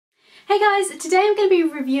Hey guys, today I'm going to be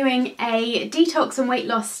reviewing a detox and weight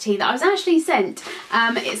loss tea that I was actually sent.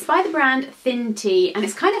 It's by the brand ThinTea, and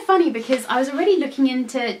it's kind of funny because I was already looking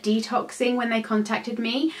into detoxing when they contacted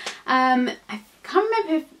me. I can't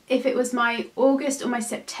remember if it was my August or my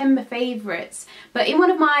September favourites, but in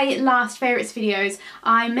one of my last favourites videos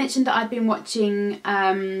I mentioned that I'd been watching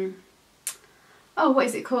what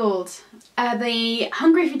is it called? The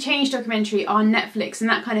Hungry for Change documentary on Netflix and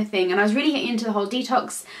that kind of thing, and I was really getting into the whole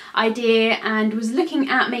detox idea and was looking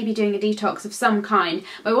at maybe doing a detox of some kind,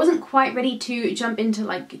 but I wasn't quite ready to jump into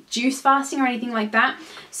like juice fasting or anything like that.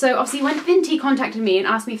 So obviously when ThinTea contacted me and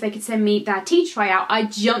asked me if they could send me their tea to try out, I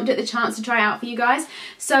jumped at the chance to try out for you guys.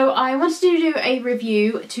 So I wanted to do a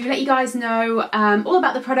review to let you guys know all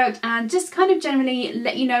about the product and just kind of generally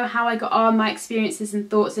let you know how I got on, my experiences and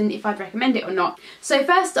thoughts, and if I'd recommend it or not. So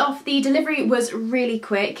first off, the delivery was really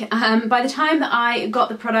quick. By the time that I got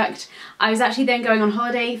the product, I was actually then going on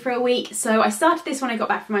holiday for a week. So I started this when I got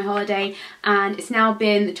back from my holiday, and it's now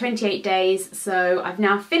been 28 days. So I've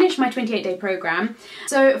now finished my 28-day program.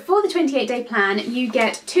 So for the 28-day plan, you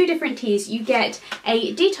get two different teas. You get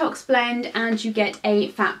a detox blend and you get a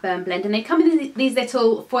fat burn blend, and they come in these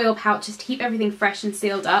little foil pouches to keep everything fresh and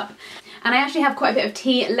sealed up. And I actually have quite a bit of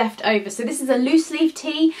tea left over. So this is a loose leaf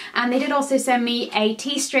tea, and they did also send me a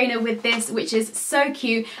tea strainer with this, which is so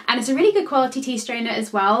cute, and it's a really good quality tea strainer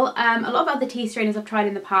as well. A lot of other tea strainers I've tried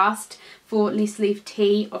in the past for loose leaf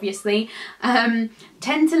tea, obviously,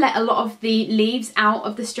 tend to let a lot of the leaves out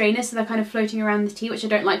of the strainer, so they're kind of floating around the tea, which I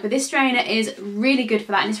don't like. But this strainer is really good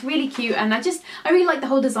for that, and it's really cute, and I really like the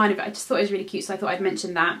whole design of it. I just thought it was really cute, so I thought I'd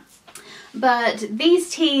mention that. But these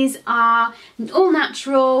teas are all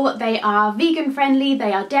natural, they are vegan friendly,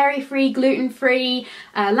 they are dairy free, gluten free,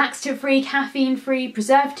 laxative free, caffeine free,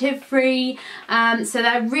 preservative free, so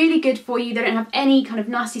they're really good for you. They don't have any kind of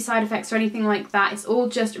nasty side effects or anything like that. It's all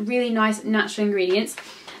just really nice natural ingredients.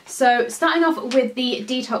 So starting off with the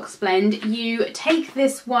detox blend, you take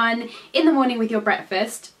this one in the morning with your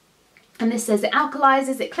breakfast, and this says it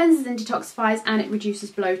alkalizes, it cleanses and detoxifies, and it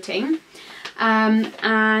reduces bloating.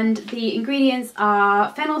 And the ingredients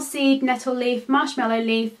are fennel seed, nettle leaf, marshmallow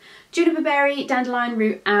leaf, juniper berry, dandelion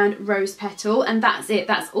root and rose petal, and that's it.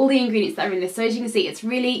 That's all the ingredients that are in this. So as you can see, it's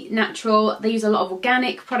really natural. They use a lot of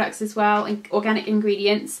organic products as well, and organic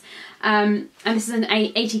ingredients. And this is an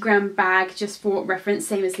 80-gram bag, just for reference,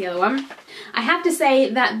 same as the other one. I have to say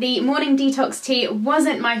that the morning detox tea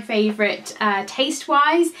wasn't my favourite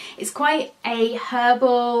taste-wise. It's quite a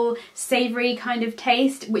herbal, savoury kind of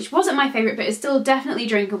taste, which wasn't my favourite, but it's still definitely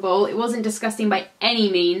drinkable. It wasn't disgusting by any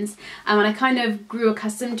means, and I kind of grew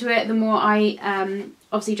accustomed to it the more I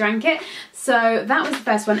obviously drank it. So that was the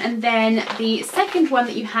first one, and then the second one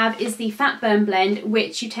that you have is the fat burn blend,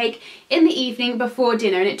 which you take in the evening before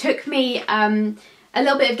dinner, and it took me a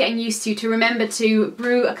little bit of getting used to remember to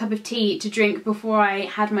brew a cup of tea to drink before I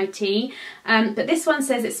had my tea. But this one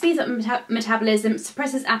says it speeds up metabolism,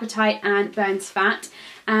 suppresses appetite and burns fat.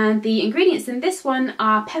 And the ingredients in this one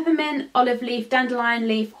are peppermint, olive leaf, dandelion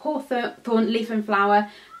leaf, hawthorn leaf and flower,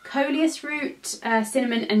 coleus root,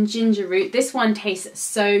 cinnamon and ginger root. This one tastes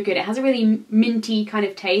so good. It has a really minty kind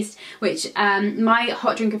of taste, which my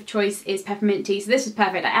hot drink of choice is peppermint tea, so this is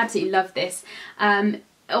perfect. I absolutely love this.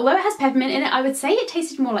 Although it has peppermint in it, I would say it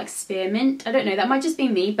tasted more like spearmint. I don't know, that might just be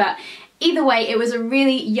me, but either way, it was a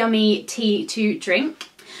really yummy tea to drink.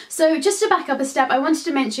 So just to back up a step, I wanted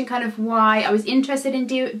to mention kind of why I was interested in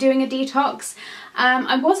doing a detox.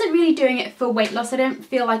 I wasn't really doing it for weight loss. I don't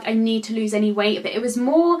feel like I need to lose any weight, but it was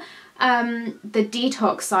more the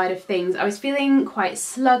detox side of things. I was feeling quite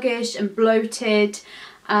sluggish and bloated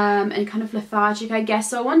and kind of lethargic, I guess.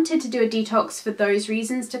 So I wanted to do a detox for those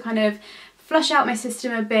reasons, to kind of flush out my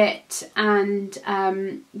system a bit and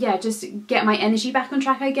yeah, just get my energy back on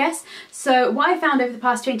track, I guess. So what I found over the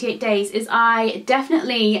past 28 days is I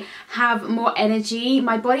definitely have more energy.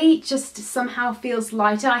 My body just somehow feels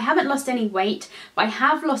lighter. I haven't lost any weight, but I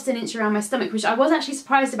have lost an inch around my stomach, which I was actually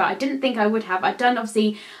surprised about. I didn't think I would have. I've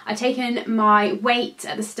taken my weight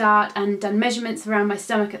at the start and done measurements around my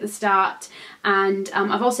stomach at the start, and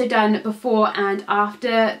I've also done before and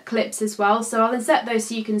after clips as well, so I'll insert those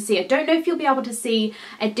so you can see. I don't know if you'll be able to see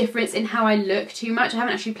a difference in how I look too much. I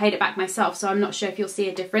haven't actually played it back myself, so I'm not sure if you'll see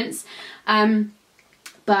a difference.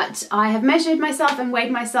 But I have measured myself and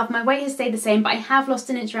weighed myself. My weight has stayed the same, but I have lost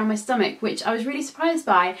an inch around my stomach, which I was really surprised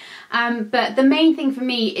by. But the main thing for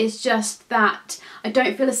me is just that I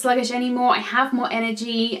don't feel as sluggish anymore. I have more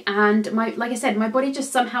energy, and like I said, my body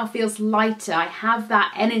just somehow feels lighter. I have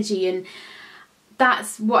that energy, and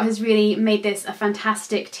that's what has really made this a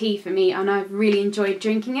fantastic tea for me, and I've really enjoyed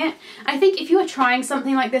drinking it. I think if you are trying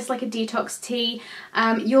something like this, like a detox tea,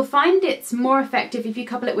 you'll find it's more effective if you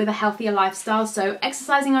couple it with a healthier lifestyle, so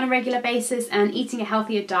exercising on a regular basis and eating a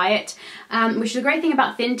healthier diet, which is a great thing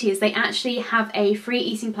about ThinTea is they actually have a free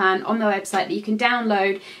eating plan on their website that you can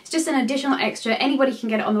download. It's just an additional extra. Anybody can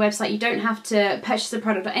get it on the website. You don't have to purchase a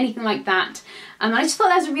product or anything like that. And I just thought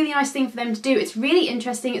that was a really nice thing for them to do. It's really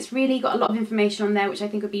interesting. It's really got a lot of information on there, which I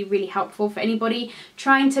think would be really helpful for anybody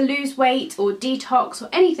trying to lose weight or detox or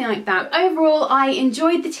anything like that. Overall, I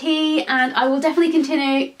enjoyed the tea, and I will definitely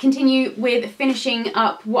continue with finishing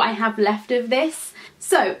up what I have left of this.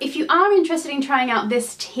 So if you are interested in trying out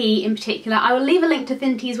this tea in particular, I will leave a link to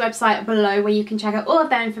ThinTea's website below where you can check out all of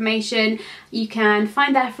their information. You can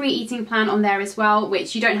find their free eating plan on there as well,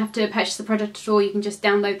 which you don't have to purchase the product at all. You can just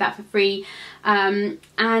download that for free. And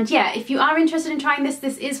yeah, if you are interested in trying this,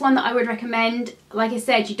 this is one that I would recommend. Like I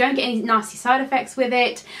said, you don't get any nasty side effects with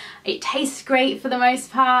it. It tastes great for the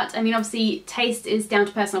most part. I mean, obviously taste is down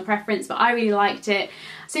to personal preference, but I really liked it.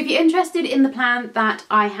 So if you're interested in the plan that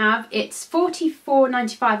I have, it's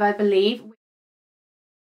 $44.95, I believe,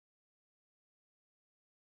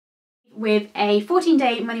 with a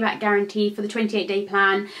 14-day money-back guarantee for the 28-day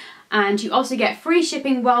plan. And you also get free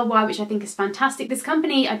shipping worldwide, which I think is fantastic. This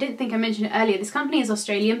company, I didn't think I mentioned it earlier, this company is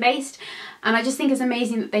Australian based, and I just think it's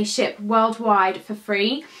amazing that they ship worldwide for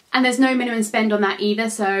free. And there's no minimum spend on that either,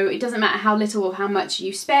 so it doesn't matter how little or how much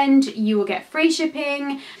you spend, you will get free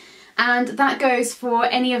shipping. And that goes for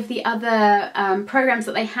any of the other programs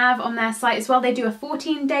that they have on their site as well. They do a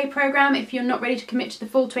 14-day program if you're not ready to commit to the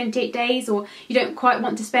full 28 days, or you don't quite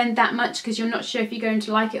want to spend that much because you're not sure if you're going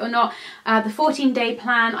to like it or not. The 14-day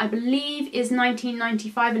plan, I believe, is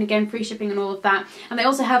 $19.95, and again, free shipping and all of that. And they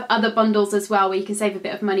also have other bundles as well where you can save a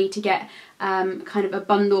bit of money to get kind of a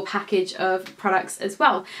bundle package of products as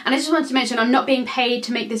well. And I just wanted to mention, I'm not being paid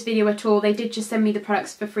to make this video at all. They did just send me the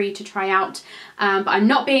products for free to try out, but I'm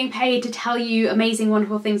not being paid to tell you amazing,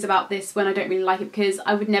 wonderful things about this when I don't really like it, because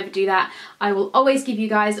I would never do that. I will always give you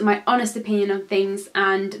guys my honest opinion on things,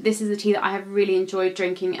 and this is a tea that I have really enjoyed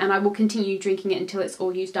drinking, and I will continue drinking it until it's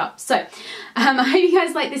all used up. So I hope you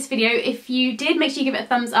guys liked this video. If you did, make sure you give it a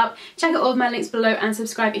thumbs up, check out all of my links below, and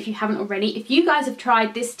subscribe if you haven't already. If you guys have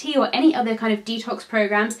tried this tea or any other kind of detox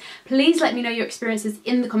programs, please let me know your experiences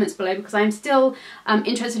in the comments below, because I'm still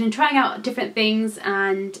interested in trying out different things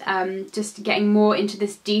and just getting more into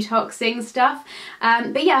this detoxing stuff.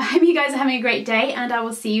 But yeah, I hope you guys are having a great day, and I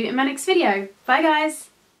will see you in my next video. Bye guys!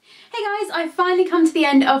 Hey guys, I've finally come to the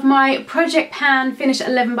end of my project pan finished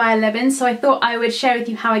 11 by 11, so I thought I would share with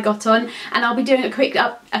you how I got on, and I'll be doing a quick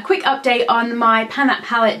update on my Pan That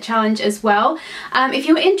Palette challenge as well. If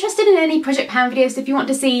you're interested in any project pan videos, if you want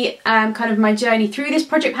to see kind of my journey through this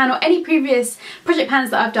project pan or any previous project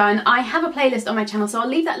pans that I've done, I have a playlist on my channel, so I'll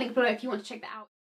leave that link below if you want to check that out.